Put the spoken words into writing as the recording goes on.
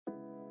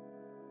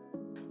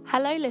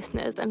Hello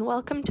listeners and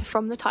welcome to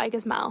From the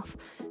Tiger's Mouth.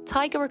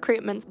 Tiger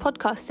Recruitment's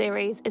podcast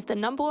series is the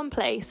number one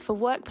place for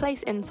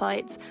workplace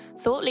insights,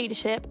 thought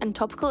leadership and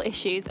topical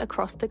issues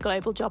across the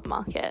global job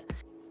market.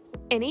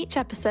 In each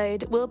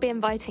episode, we'll be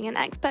inviting an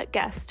expert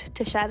guest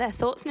to share their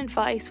thoughts and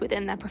advice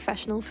within their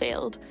professional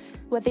field.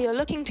 Whether you're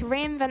looking to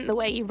reinvent the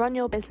way you run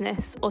your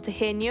business or to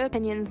hear new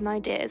opinions and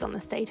ideas on the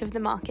state of the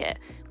market,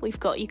 we've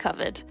got you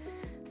covered.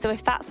 So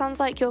if that sounds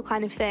like your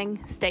kind of thing,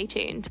 stay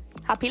tuned.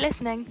 Happy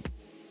listening.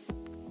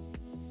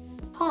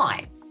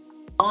 Hi,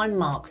 I'm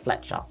Mark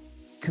Fletcher,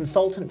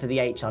 consultant for the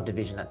HR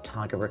division at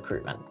Tiger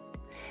Recruitment.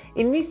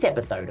 In this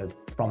episode of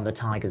From the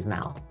Tiger's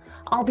Mouth,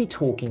 I'll be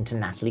talking to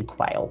Natalie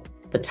Quayle,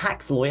 the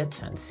tax lawyer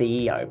turned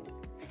CEO.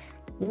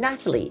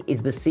 Natalie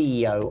is the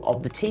CEO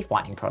of the teeth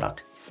whitening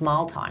product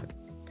SmileTime.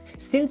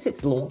 Since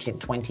its launch in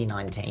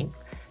 2019,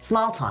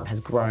 SmileTime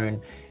has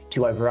grown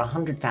to over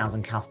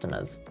 100,000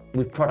 customers,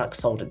 with products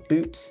sold at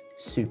Boots,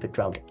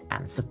 Superdrug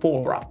and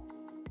Sephora.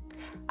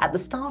 At the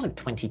start of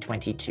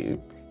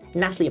 2022,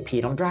 Natalie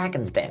appeared on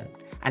Dragon's Den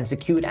and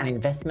secured an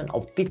investment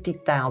of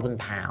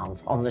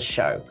 £50,000 on the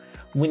show,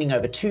 winning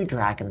over 2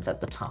 dragons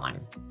at the time.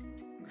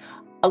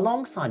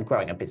 Alongside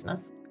growing a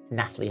business,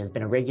 Natalie has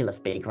been a regular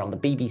speaker on the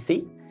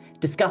BBC,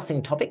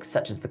 discussing topics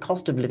such as the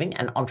cost of living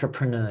and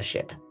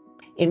entrepreneurship.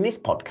 In this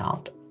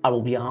podcast, I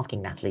will be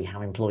asking Natalie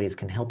how employers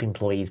can help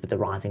employees with the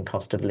rising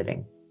cost of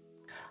living.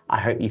 I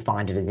hope you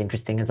find it as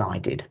interesting as I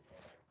did.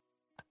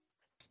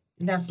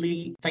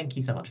 Natalie, thank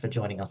you so much for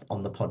joining us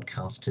on the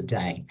podcast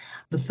today.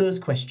 The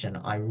first question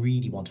I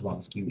really want to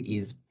ask you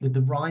is, with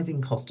the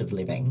rising cost of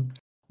living,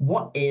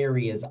 what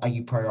areas are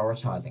you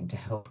prioritising to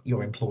help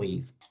your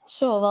employees?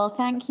 Sure. Well,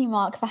 thank you,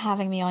 Mark, for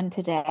having me on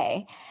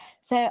today.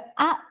 So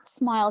at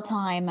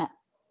SmileTime,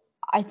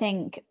 I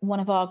think one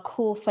of our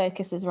core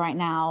focuses right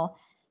now,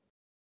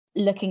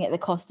 looking at the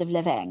cost of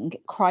living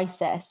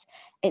crisis,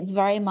 it's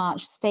very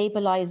much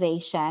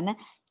stabilisation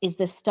is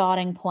the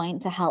starting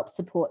point to help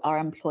support our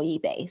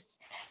employee base,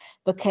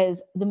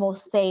 because the more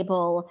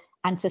stable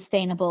and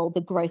sustainable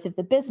the growth of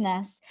the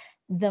business,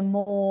 the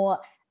more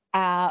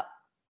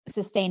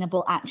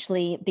sustainable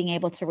actually being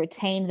able to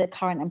retain the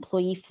current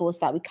employee force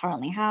that we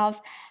currently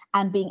have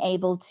and being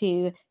able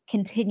to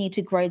continue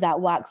to grow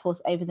that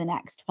workforce over the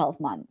next 12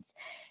 months.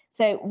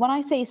 So when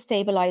I say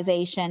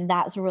stabilization,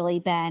 that's really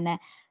been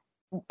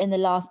in the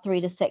last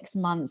 3 to 6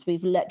 months,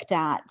 we've looked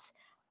at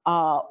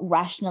our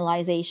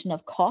rationalization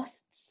of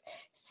costs,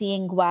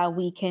 seeing where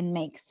we can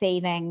make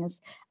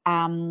savings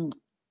around,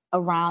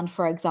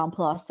 for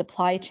example, our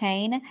supply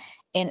chain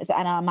and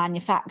our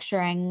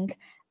manufacturing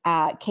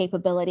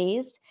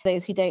capabilities.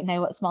 Those who don't know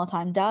what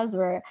SmileTime does,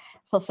 we're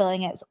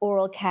fulfilling its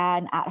oral care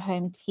and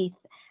at-home teeth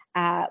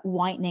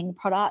whitening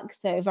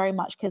products, so very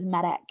much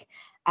cosmetic,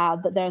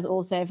 but there's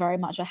also very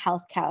much a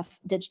healthcare,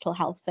 digital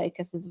health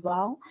focus as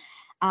well.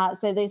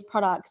 So those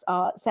products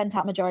are sent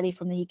out majority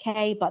from the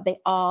UK, but they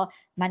are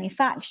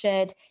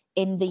manufactured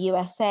in the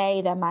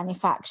USA, they're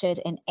manufactured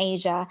in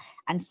Asia,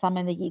 and some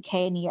in the UK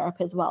and Europe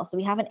as well. So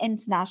we have an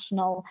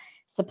international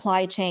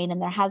supply chain,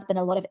 and there has been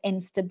a lot of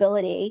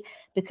instability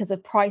because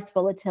of price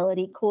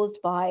volatility caused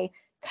by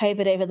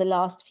COVID over the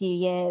last few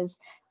years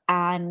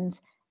and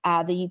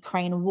the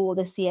Ukraine war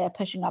this year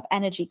pushing up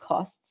energy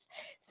costs.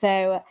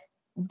 So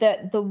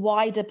the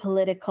wider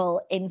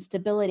political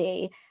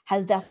instability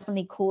has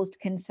definitely caused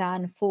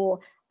concern for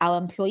our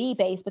employee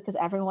base, because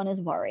everyone is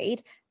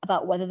worried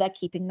about whether they're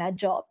keeping their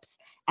jobs.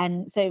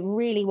 And so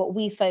really what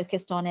we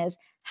focused on is,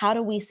 how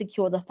do we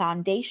secure the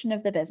foundation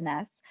of the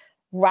business,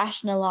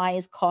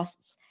 rationalize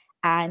costs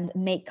and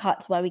make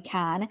cuts where we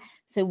can,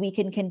 so we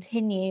can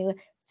continue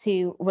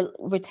to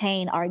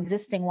retain our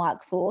existing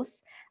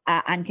workforce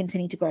and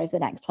continue to grow over the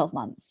next 12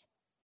 months.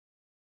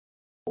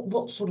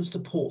 What sort of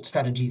support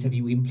strategies have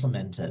you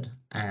implemented,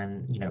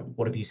 and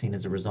what have you seen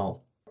as a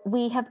result?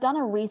 We have done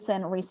a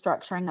recent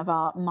restructuring of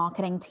our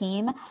marketing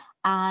team,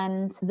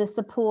 and the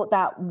support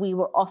that we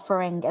were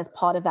offering as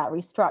part of that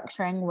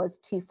restructuring was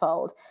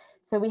twofold.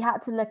 So we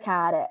had to look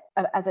at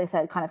it, as I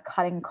said, kind of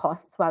cutting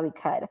costs where we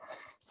could.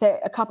 So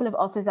a couple of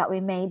offers that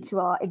we made to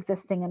our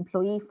existing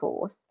employee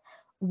force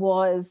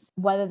was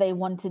whether they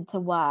wanted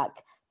to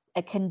work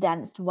a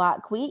condensed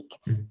work week.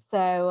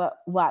 So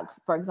work,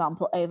 for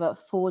example, over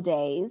 4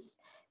 days.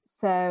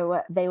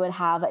 So they would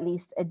have at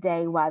least a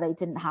day where they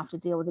didn't have to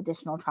deal with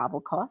additional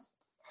travel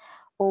costs.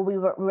 Or we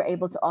were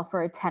able to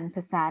offer a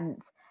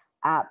 10%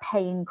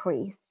 pay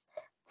increase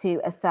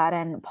to a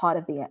certain part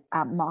of the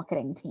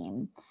marketing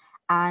team.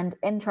 And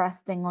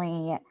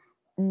interestingly,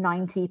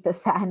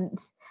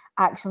 90%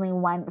 actually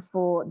went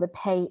for the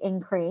pay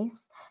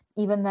increase,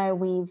 even though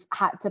we've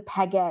had to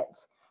peg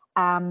it.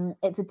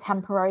 It's a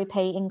temporary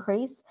pay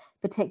increase,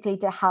 particularly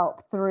to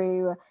help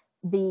through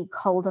the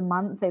colder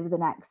months over the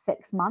next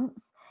 6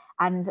 months.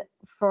 And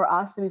for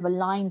us, we've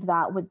aligned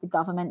that with the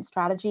government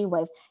strategy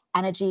with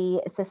energy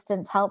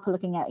assistance help,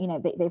 looking at,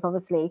 they've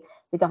obviously,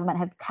 the government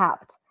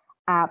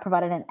have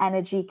provided an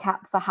energy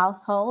cap for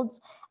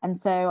households. And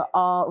so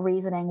our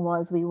reasoning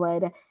was we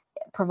would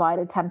provide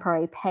a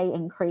temporary pay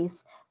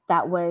increase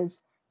that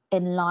was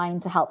in line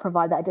to help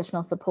provide that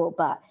additional support,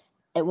 but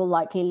it will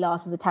likely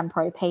last as a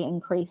temporary pay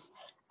increase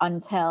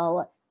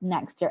until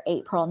next year,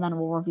 April, and then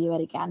we'll review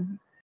it again.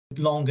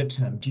 Longer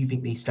term, do you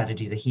think these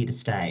strategies are here to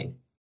stay?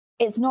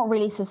 It's not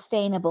really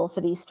sustainable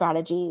for these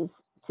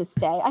strategies to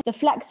stay. The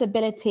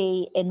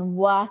flexibility in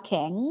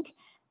working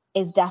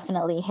is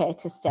definitely here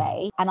to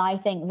stay. And I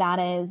think that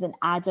is an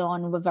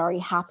add-on we're very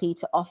happy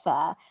to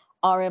offer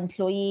our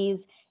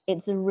employees.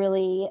 It's a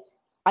really,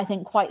 I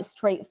think, quite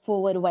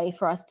straightforward way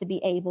for us to be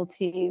able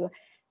to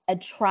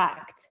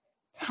attract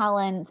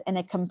talent in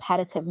a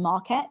competitive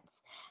market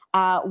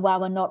where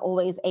we're not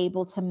always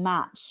able to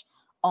match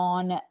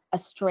on a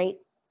straight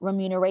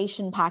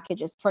remuneration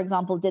packages. For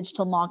example,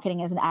 digital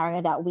marketing is an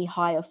area that we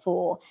hire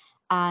for,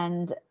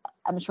 and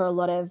I'm sure a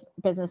lot of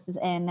businesses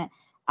in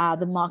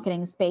the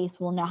marketing space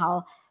will know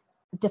how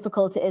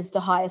difficult it is to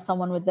hire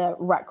someone with the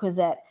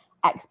requisite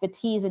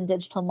expertise in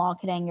digital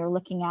marketing. You're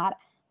looking at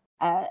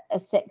a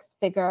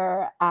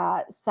six-figure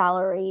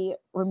salary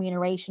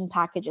remuneration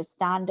package as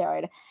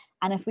standard.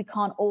 And if we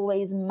can't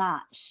always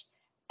match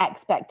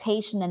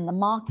expectation in the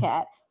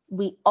market,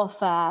 we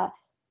offer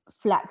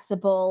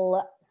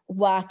flexible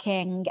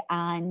working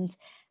and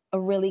a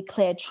really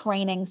clear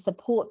training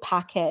support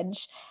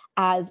package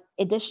as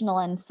additional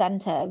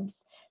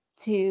incentives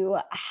to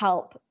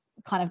help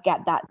kind of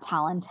get that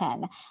talent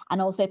in,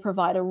 and also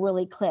provide a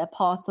really clear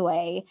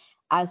pathway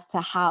as to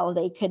how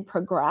they could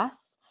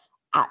progress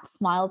at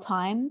Smile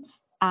Time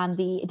and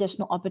the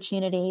additional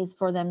opportunities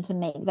for them to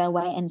make their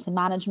way into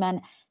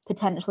management,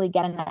 potentially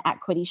get an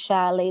equity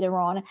share later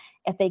on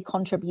if they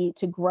contribute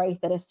to growth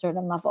at a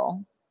certain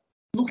level.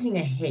 Looking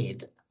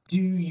ahead, do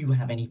you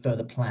have any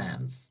further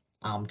plans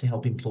to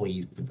help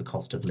employees with the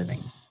cost of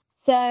living?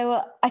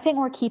 So I think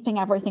we're keeping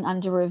everything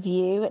under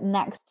review.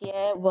 Next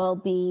year will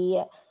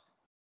be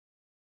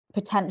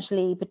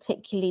potentially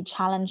particularly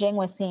challenging.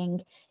 We're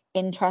seeing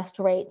interest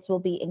rates will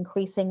be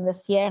increasing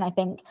this year, and I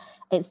think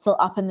it's still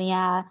up in the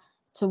air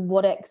to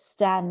what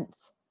extent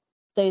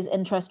those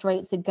interest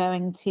rates are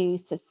going to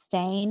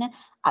sustain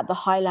at the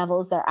high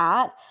levels they're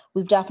at.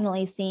 We've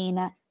definitely seen,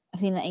 I've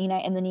seen,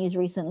 in the news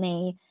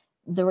recently,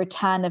 the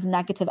return of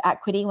negative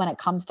equity when it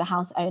comes to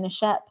house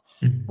ownership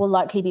will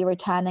likely be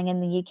returning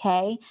in the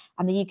UK,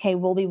 and the UK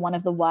will be one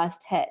of the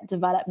worst hit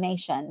developed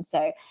nations.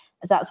 So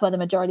as that's where the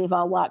majority of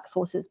our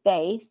workforce is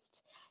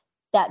based,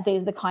 that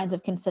those are the kinds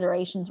of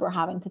considerations we're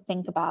having to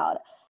think about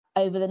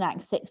over the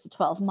next 6 to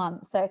 12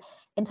 months. So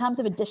in terms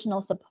of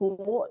additional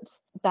support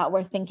that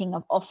we're thinking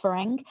of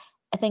offering,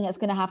 I think it's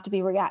going to have to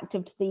be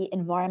reactive to the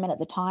environment at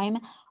the time.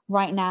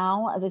 Right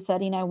now, as I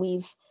said,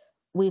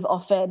 we've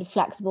offered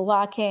flexible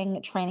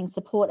working, training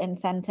support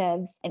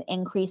incentives, an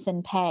increase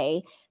in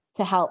pay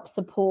to help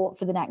support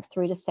for the next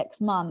 3 to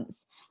 6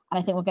 months. And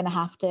I think we're going to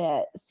have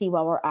to see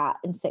where we're at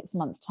in 6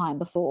 months' time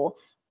before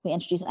we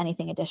introduce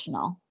anything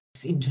additional.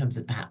 In terms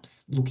of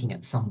perhaps looking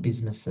at some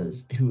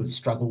businesses who have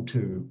struggled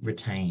to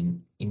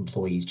retain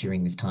employees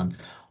during this time,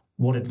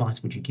 what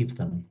advice would you give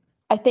them?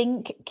 I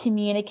think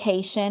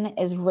communication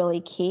is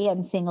really key.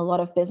 I'm seeing a lot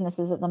of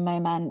businesses at the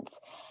moment,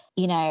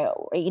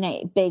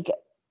 big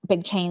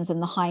chains in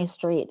the high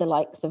street, the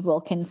likes of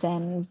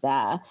Wilkinson's,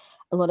 a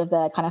lot of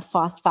the kind of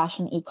fast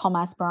fashion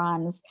e-commerce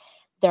brands.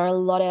 There are a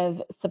lot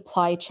of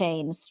supply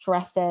chain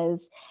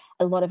stresses,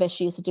 a lot of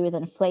issues to do with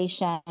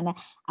inflation. And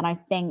I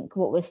think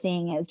what we're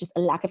seeing is just a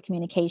lack of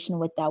communication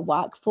with their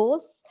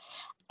workforce.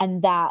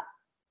 And that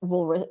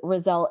will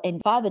result in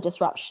further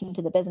disruption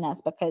to the business,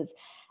 because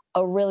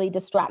a really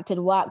distracted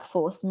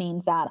workforce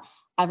means that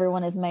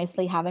everyone is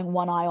mostly having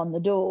one eye on the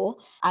door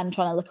and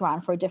trying to look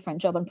around for a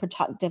different job, and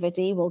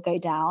productivity will go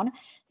down.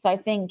 So I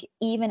think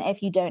even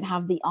if you don't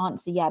have the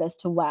answer yet as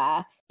to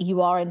where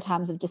you are in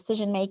terms of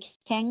decision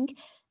making,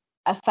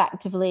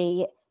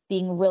 effectively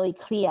being really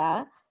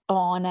clear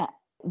on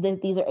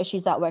these are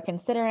issues that we're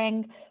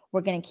considering.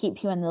 We're going to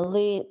keep you in the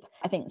loop.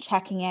 I think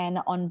checking in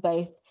on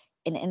both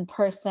in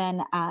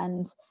person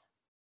and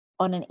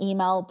on an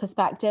email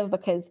perspective,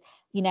 because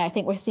I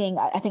think we're seeing,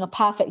 I think a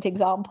perfect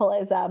example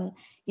is when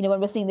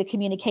we're seeing the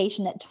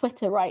communication at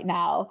Twitter right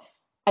now.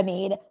 I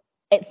mean,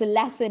 it's a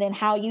lesson in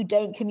how you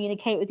don't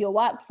communicate with your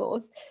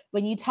workforce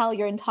when you tell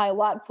your entire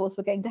workforce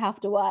we're going to have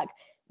to work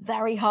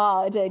very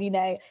hard, and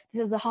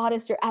this is the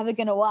hardest you're ever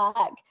going to work.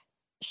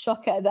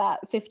 Shocker that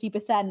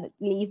 50%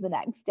 leave the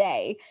next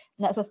day.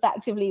 And that's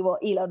effectively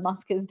what Elon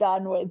Musk has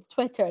done with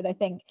Twitter. And I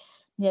think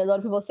a lot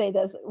of people say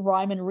there's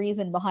rhyme and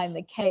reason behind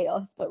the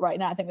chaos, but right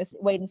now I think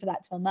we're waiting for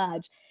that to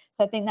emerge.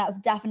 So I think that's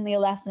definitely a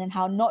lesson in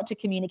how not to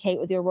communicate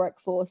with your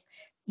workforce.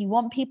 You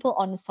want people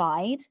on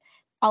side.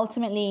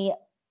 Ultimately,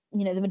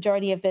 the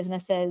majority of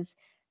businesses,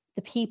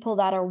 the people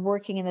that are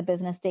working in the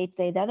business day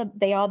to day,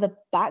 they are the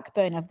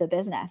backbone of the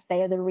business.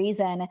 They are the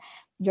reason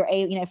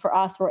for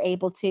us, we're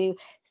able to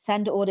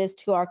send orders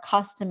to our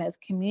customers,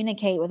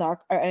 communicate with our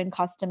own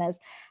customers,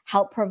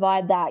 help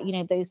provide that,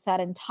 those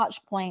certain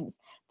touch points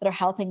that are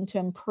helping to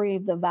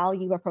improve the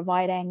value we're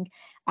providing,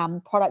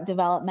 product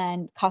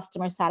development,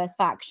 customer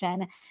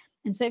satisfaction.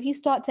 And so if you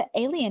start to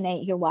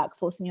alienate your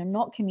workforce and you're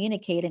not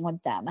communicating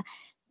with them,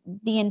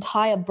 the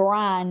entire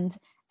brand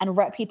and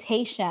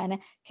reputation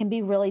can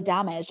be really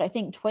damaged. I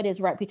think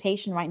Twitter's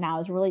reputation right now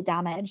is really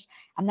damaged,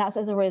 and that's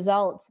as a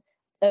result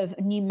of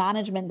new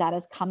management that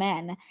has come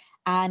in.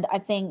 And I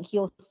think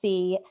you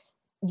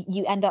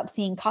end up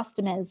seeing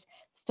customers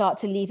start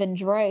to leave in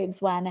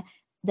droves when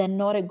they're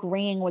not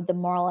agreeing with the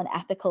moral and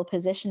ethical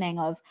positioning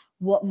of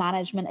what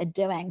management are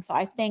doing. So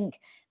I think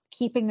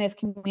keeping those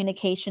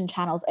communication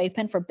channels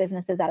open for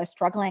businesses that are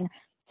struggling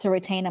to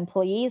retain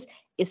employees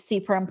is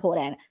super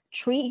important.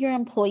 Treat your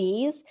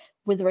employees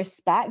with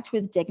respect,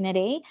 with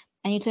dignity,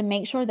 and you need to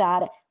make sure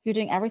that you're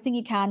doing everything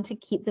you can to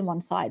keep them on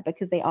side,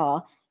 because they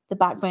are the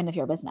backbone of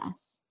your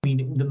business. I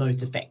mean, the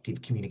most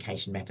effective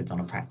communication methods on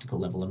a practical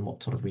level, and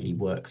what sort of really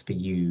works for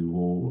you,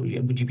 or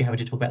would you be able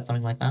to talk about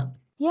something like that?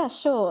 Yeah,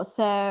 sure.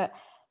 So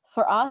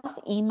for us,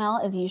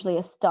 email is usually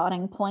a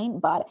starting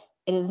point, but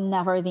it is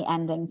never the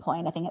ending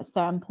point. I think it's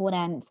so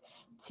important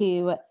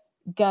to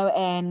go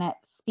in,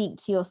 speak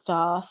to your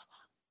staff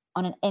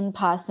on an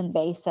in-person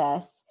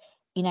basis,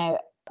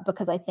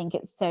 because I think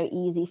it's so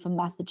easy for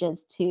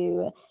messages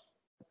to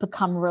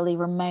become really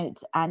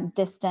remote and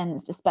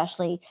distanced,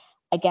 especially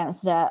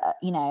against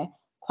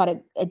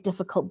quite a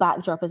difficult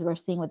backdrop as we're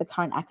seeing with the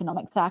current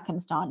economic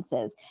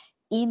circumstances.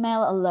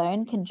 Email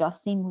alone can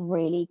just seem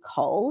really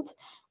cold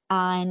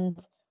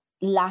and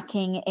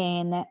lacking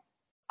in,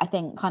 I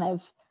think,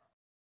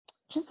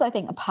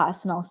 a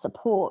personal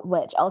support,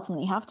 which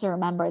ultimately you have to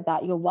remember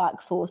that your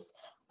workforce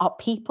are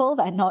people.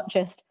 They're not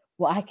just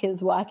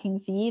workers working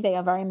for you. They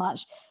are very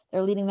much,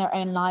 they're leading their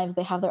own lives.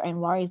 They have their own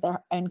worries,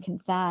 their own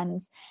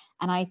concerns.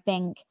 And I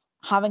think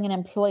having an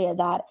employer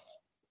that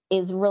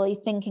is really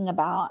thinking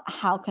about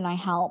how can I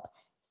help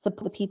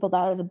support the people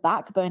that are the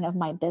backbone of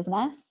my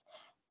business,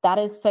 that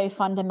is so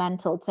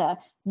fundamental to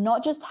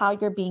not just how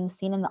you're being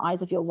seen in the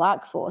eyes of your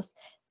workforce.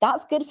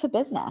 That's good for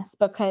business,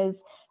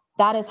 because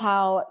that is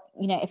how,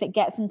 if it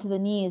gets into the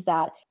news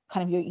that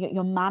kind of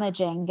you're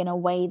managing in a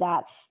way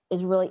that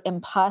is really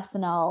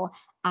impersonal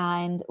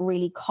and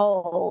really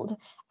cold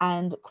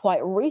and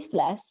quite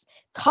ruthless,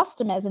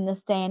 customers in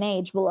this day and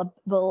age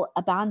will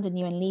abandon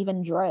you and leave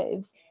in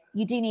droves.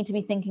 You do need to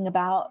be thinking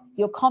about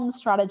your comm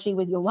strategy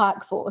with your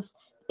workforce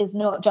is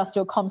not just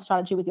your comm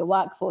strategy with your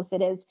workforce.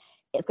 It's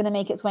going to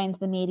make its way into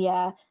the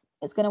media.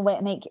 It's going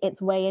to make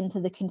its way into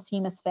the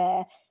consumer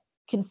sphere.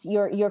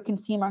 Your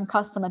consumer and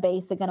customer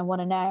base are going to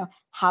want to know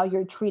how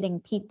you're treating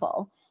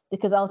people,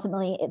 because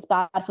ultimately it's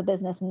bad for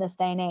business in this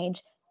day and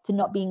age to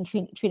not being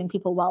treating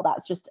people well.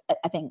 That's just,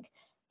 I think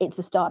it's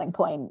a starting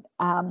point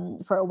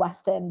for a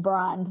Western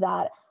brand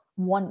that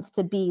wants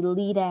to be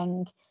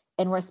leading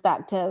in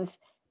respect of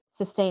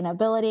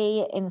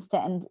sustainability,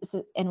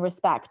 in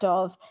respect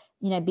of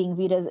being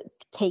viewed as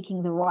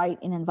taking the right,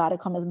 in inverted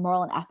commas,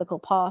 moral and ethical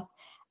path,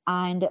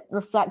 and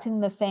reflecting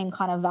the same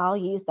kind of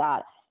values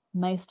that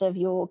most of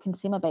your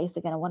consumer base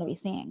are going to want to be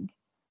seeing.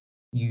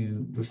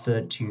 You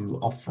referred to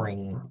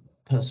offering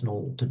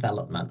personal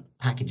development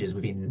packages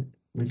within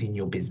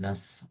your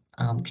business.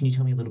 Can you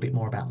tell me a little bit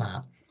more about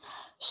that?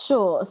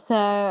 Sure.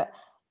 So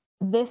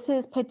this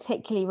is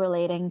particularly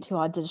relating to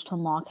our digital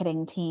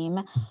marketing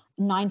team.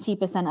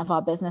 90% of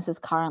our business is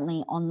currently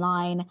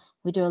online.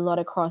 We do a lot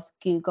across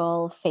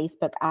Google,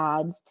 Facebook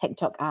ads,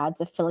 TikTok ads,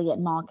 affiliate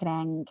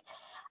marketing.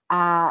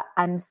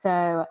 And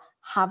so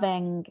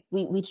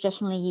we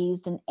traditionally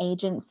used an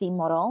agency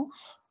model,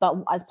 but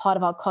as part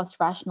of our cost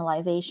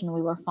rationalization,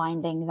 we were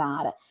finding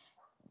that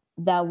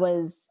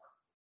it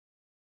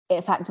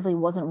effectively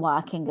wasn't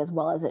working as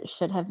well as it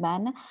should have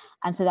been.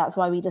 And so that's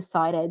why we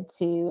decided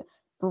to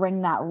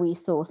bring that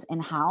resource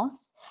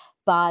in-house.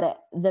 But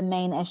the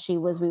main issue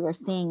was we were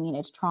seeing,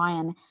 to try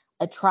and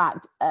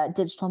attract a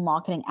digital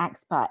marketing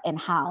expert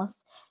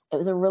in-house. It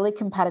was a really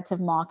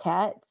competitive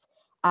market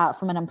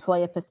from an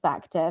employer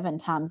perspective, in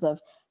terms of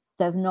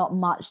there's not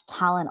much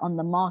talent on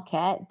the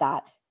market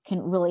that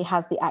really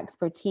has the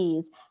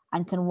expertise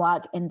and can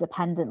work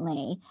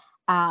independently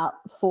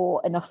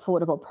for an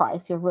affordable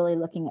price. You're really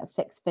looking at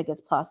 6 figures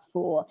plus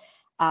for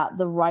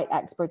the right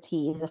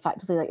expertise,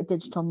 effectively like a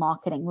digital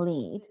marketing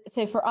lead.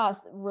 So for us,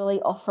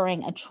 really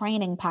offering a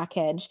training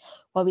package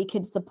where we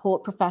could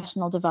support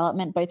professional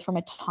development, both from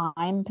a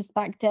time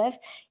perspective,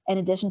 in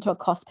addition to a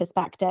cost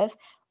perspective,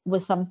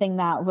 was something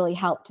that really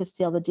helped to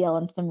seal the deal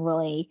on some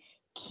really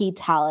key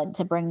talent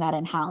to bring that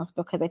in-house.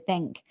 Because I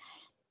think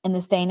in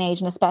this day and age,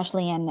 and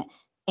especially in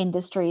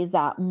industries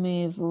that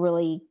move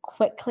really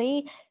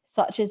quickly,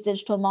 such as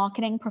digital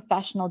marketing,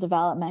 professional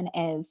development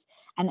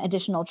and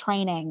additional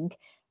training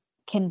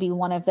can be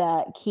one of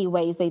the key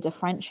ways they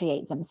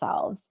differentiate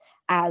themselves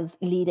as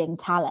leading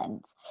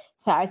talent.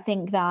 So I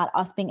think that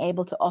us being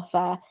able to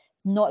offer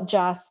not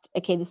just,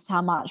 okay, this is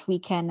how much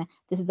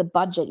this is the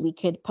budget we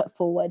could put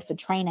forward for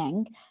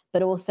training,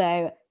 but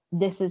also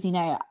this is,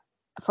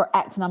 for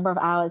X number of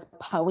hours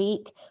per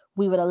week,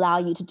 we would allow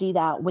you to do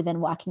that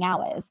within working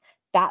hours.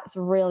 That's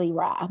really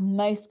rare.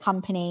 Most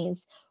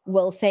companies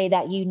will say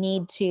that you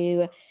need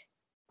to,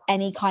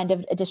 any kind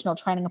of additional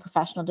training or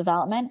professional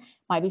development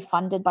might be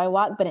funded by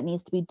work, but it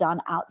needs to be done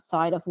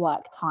outside of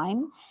work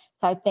time.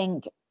 So I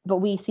think, but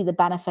we see the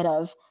benefit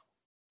of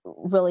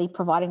really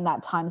providing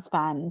that time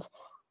spend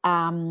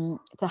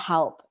to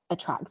help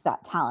attract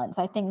that talent.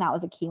 So I think that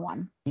was a key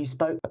one. You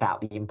spoke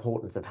about the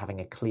importance of having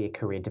a clear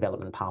career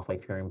development pathway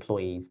for your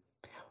employees.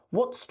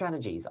 What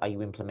strategies are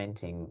you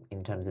implementing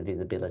in terms of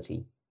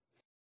visibility?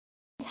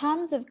 In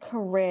terms of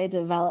career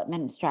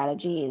development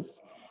strategies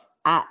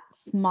at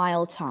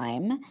Smile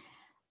Time,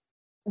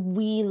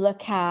 we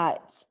look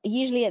at,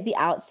 usually at the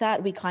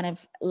outset, we kind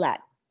of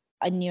let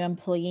a new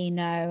employee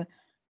know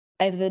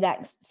over the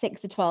next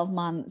 6 to 12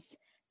 months,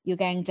 you're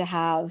going to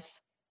have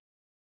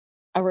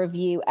a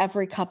review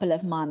every couple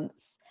of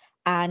months,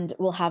 and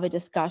we'll have a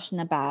discussion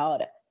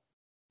about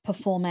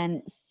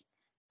performance,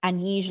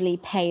 and usually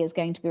pay is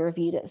going to be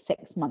reviewed at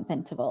 6-month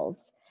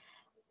intervals.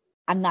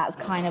 And that's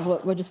kind of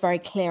what we're just very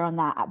clear on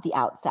that at the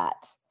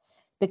outset,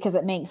 because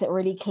it makes it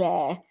really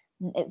clear.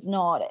 It's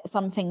not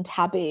something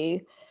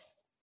taboo.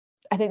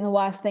 I think the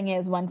worst thing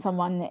is when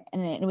someone,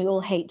 and we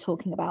all hate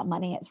talking about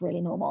money, it's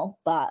really normal,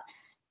 but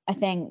I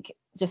think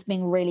just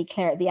being really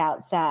clear at the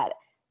outset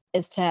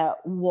as to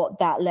what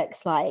that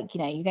looks like.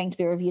 You're going to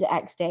be reviewed at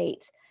X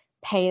date,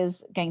 pay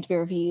is going to be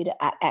reviewed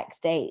at X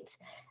date.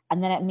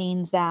 And then it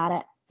means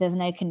that there's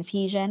no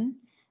confusion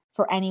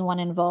for anyone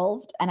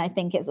involved. And I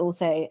think it's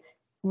also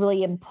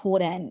really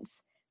important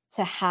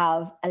to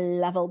have a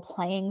level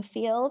playing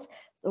field.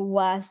 The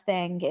worst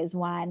thing is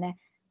when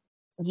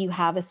you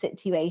have a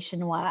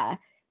situation where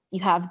you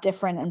have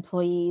different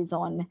employees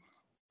on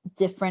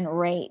different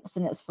rates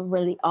and it's for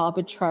really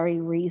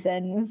arbitrary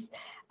reasons.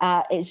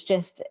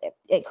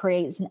 It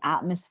creates an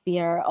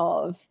atmosphere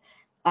of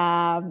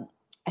I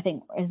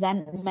think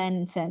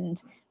resentment,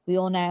 and we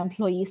all know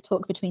employees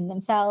talk between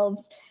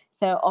themselves,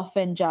 so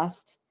often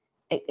just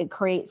it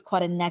creates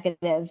quite a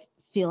negative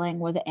feeling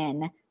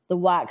within the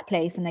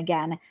workplace. And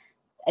again,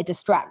 a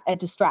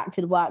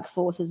distracted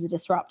workforce is a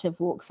disruptive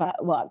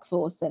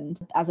workforce, and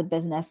as a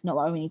business, not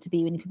where we need to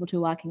be. We need people to be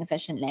working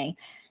efficiently.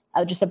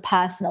 Just a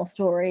personal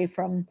story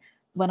from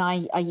when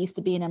I used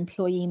to be an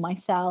employee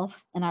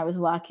myself and I was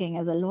working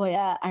as a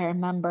lawyer. I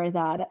remember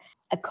that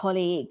a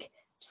colleague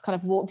just kind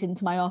of walked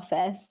into my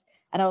office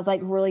and I was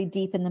like really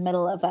deep in the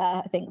middle of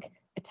I think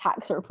a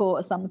tax report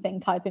or something,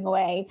 typing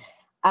away.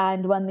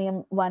 And when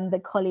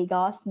the colleague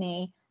asked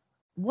me,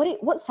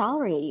 what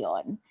salary are you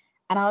on?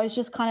 And I was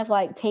just kind of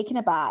like taken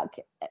aback.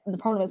 And the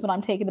problem is when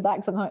I'm taken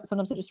aback,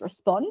 sometimes I just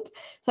respond.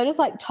 So I just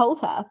like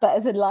told her, but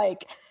as in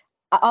like,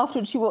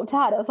 after she walked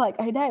out, I was like,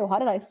 oh no, what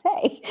did I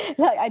say?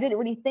 Like, I didn't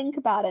really think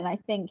about it. And I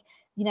think,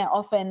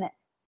 often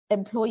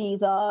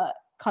employees are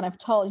kind of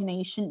told,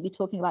 you shouldn't be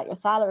talking about your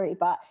salary.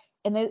 But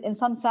in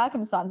some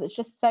circumstances, it's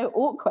just so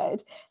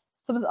awkward.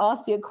 Someone's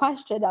asked you a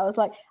question. I was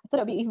like, I thought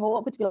it'd be even more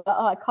awkward to be like,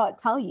 oh, I can't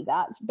tell you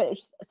that. But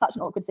it's just such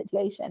an awkward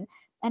situation.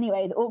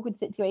 Anyway, the awkward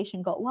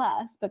situation got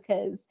worse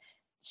because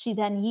she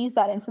then used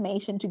that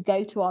information to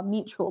go to our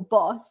mutual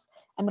boss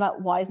and be like,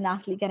 why is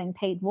Natalie getting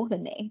paid more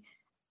than me?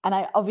 And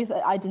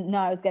I didn't know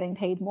I was getting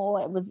paid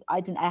more.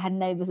 I had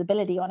no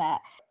visibility on it.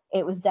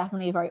 It was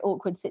definitely a very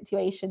awkward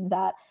situation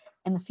that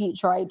in the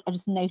future, I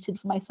just noted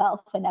for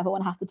myself. I never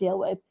want to have to deal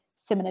with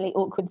similarly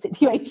awkward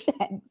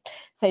situations.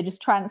 So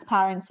just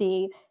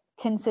transparency,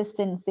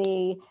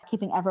 consistency,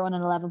 keeping everyone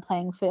on a level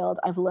playing field,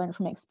 I've learned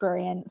from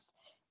experience,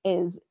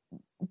 is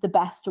the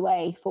best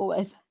way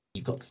forward.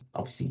 You've got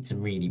obviously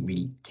some really,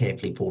 really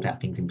carefully thought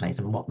out things in place,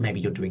 and what maybe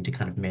you're doing to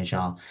kind of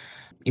measure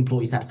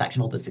employee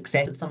satisfaction or the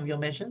success of some of your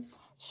measures?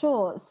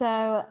 Sure.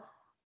 So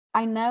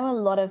I know a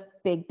lot of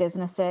big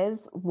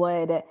businesses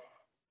would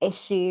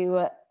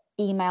issue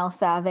email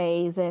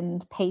surveys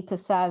and paper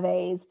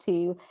surveys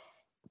to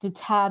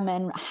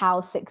determine how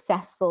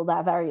successful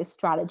their various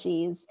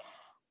strategies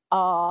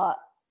are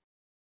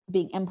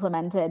being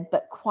implemented.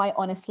 But quite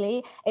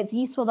honestly, it's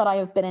useful that I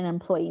have been an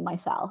employee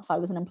myself. I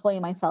was an employee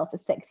myself for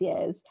 6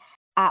 years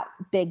at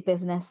big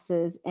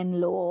businesses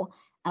in law,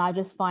 and I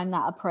just find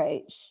that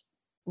approach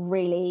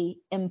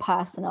really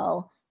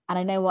impersonal. And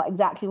I know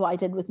exactly what I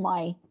did with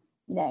my,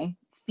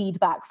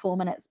 feedback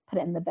form, and it's put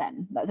it in the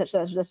bin. That's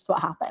just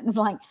what happens.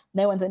 Like,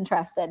 no one's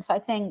interested. So I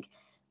think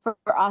for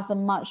us, a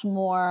much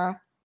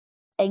more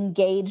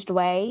engaged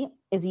way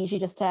is usually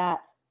just to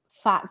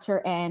factor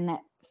in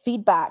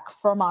feedback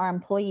from our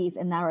employees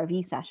in their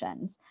review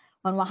sessions.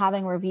 When we're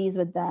having reviews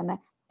with them,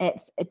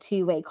 it's a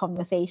two-way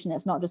conversation.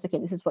 It's not just, okay,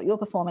 this is what your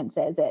performance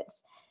is.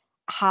 It's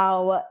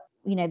how,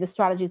 the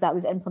strategies that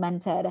we've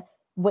implemented,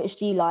 which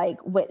do you like,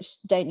 which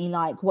don't you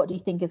like, what do you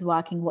think is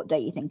working, what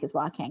don't you think is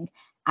working,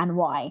 and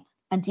why?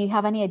 And do you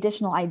have any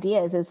additional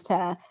ideas as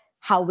to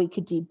how we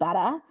could do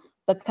better?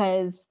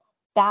 Because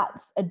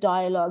that's a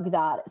dialogue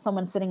that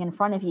someone sitting in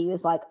front of you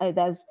is like,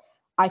 oh,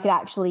 I could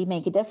actually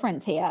make a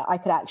difference here. I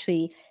could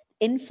actually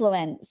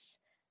influence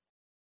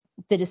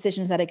the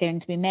decisions that are going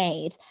to be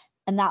made.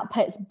 And that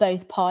puts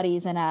both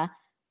parties in a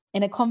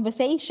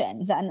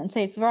conversation. And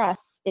so for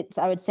us,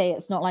 I would say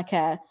it's not like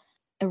a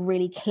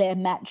really clear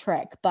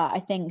metric, but I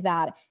think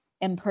that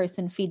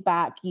in-person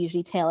feedback,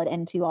 usually tailored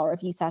into our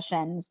review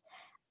sessions,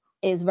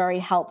 is very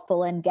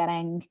helpful in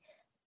getting,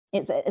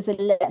 it's a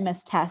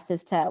litmus test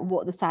as to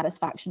what the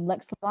satisfaction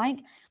looks like.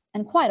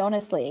 And quite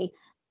honestly,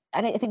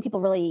 I think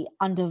people really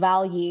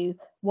undervalue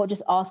what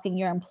just asking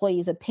your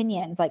employees'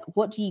 opinions, like,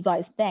 what do you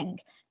guys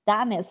think?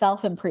 That in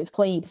itself improves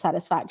employee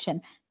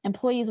satisfaction.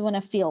 Employees want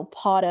to feel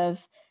part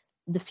of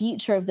the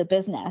future of the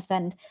business.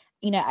 And,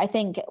 I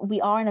think we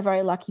are in a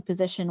very lucky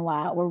position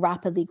where we're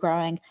rapidly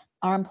growing.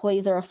 Our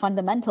employees are a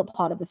fundamental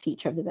part of the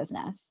future of the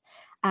business.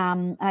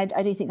 I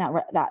do think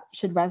that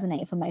should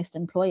resonate for most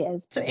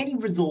employers. So any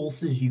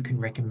resources you can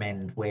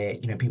recommend where,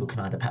 people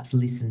can either perhaps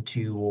listen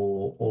to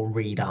or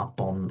read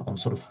up on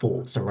sort of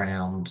thoughts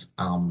around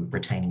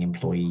retaining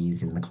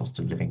employees in the cost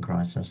of living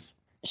crisis?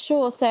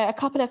 Sure. So a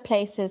couple of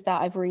places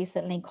that I've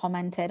recently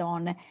commented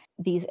on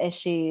these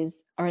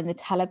issues are in the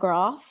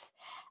Telegraph,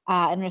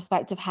 in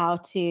respect of how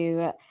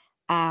to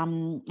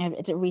I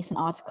did a recent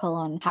article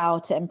on how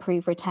to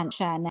improve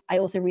retention. I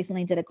also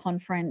recently did a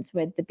conference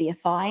with the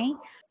BFI.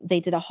 They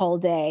did a whole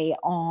day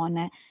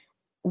on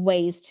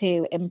ways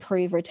to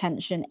improve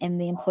retention in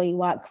the employee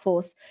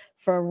workforce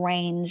for a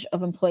range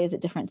of employers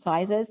at different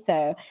sizes.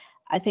 So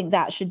I think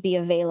that should be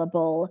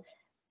available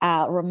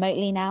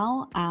remotely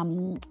now.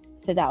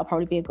 So that will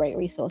probably be a great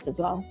resource as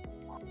well.